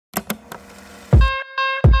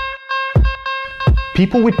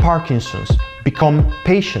People with Parkinson's become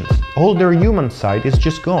patients. All their human side is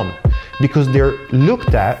just gone because they're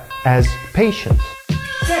looked at as patients.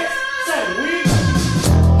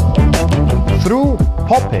 Through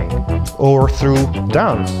popping or through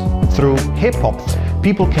dance, through hip-hop,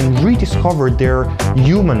 people can rediscover their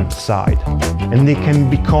human side and they can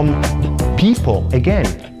become people again,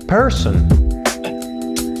 person.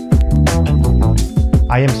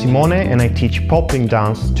 I am Simone and I teach popping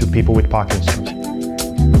dance to people with Parkinson's.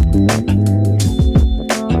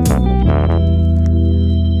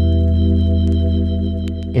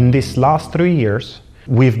 In these last 3 years,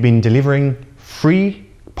 we've been delivering free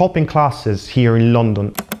popping classes here in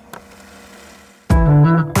London.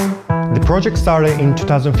 The project started in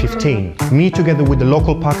 2015. Me together with the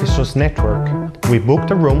local Parkinson's network, we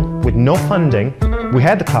booked a room with no funding, we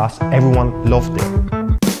had the class, everyone loved it.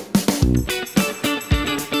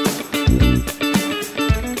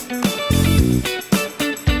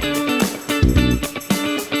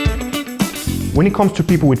 When it comes to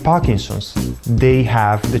people with Parkinson's, they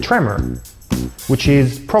have the tremor, which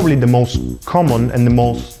is probably the most common and the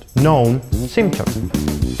most known symptom.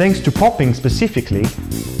 Thanks to popping specifically,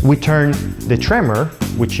 we turn the tremor,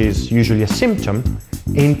 which is usually a symptom,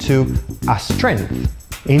 into a strength,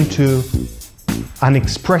 into an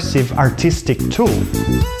expressive artistic tool.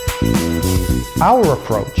 Our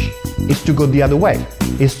approach is to go the other way,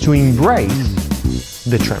 is to embrace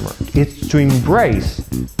the tremor, it's to embrace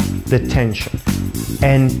the tension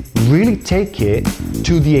and really take it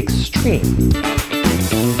to the extreme.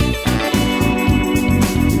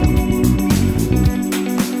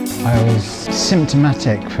 I was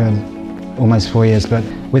symptomatic for almost 4 years, but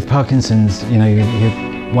with Parkinson's, you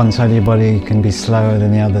know, one side of your body can be slower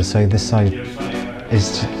than the other, so this side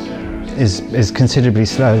is considerably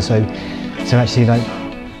slow, so actually like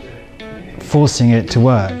forcing it to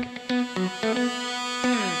work.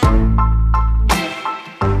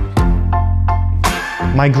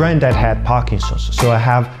 My granddad had Parkinson's, so I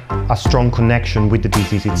have a strong connection with the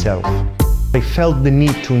disease itself. I felt the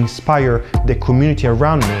need to inspire the community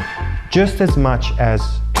around me just as much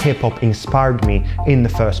as hip-hop inspired me in the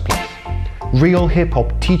first place. Real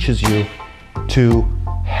hip-hop teaches you to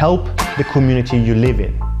help the community you live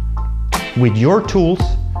in. With your tools,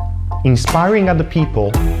 inspiring other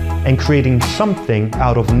people and creating something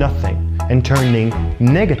out of nothing and turning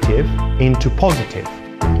negative into positive.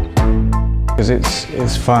 Because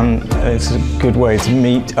it's fun, it's a good way to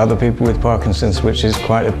meet other people with Parkinson's, which is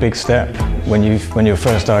quite a big step when you're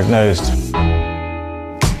first diagnosed.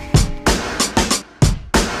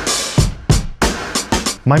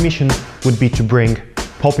 My mission would be to bring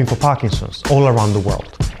popping for Parkinson's all around the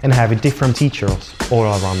world and have different teachers all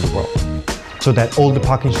around the world so that all the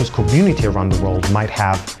Parkinson's community around the world might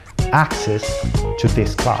have access to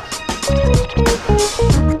this class.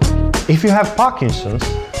 If you have Parkinson's,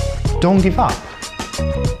 don't give up.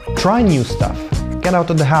 Try new stuff. Get out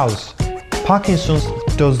of the house. Parkinson's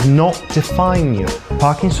does not define you.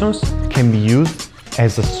 Parkinson's can be used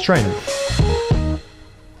as a strength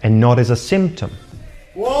and not as a symptom.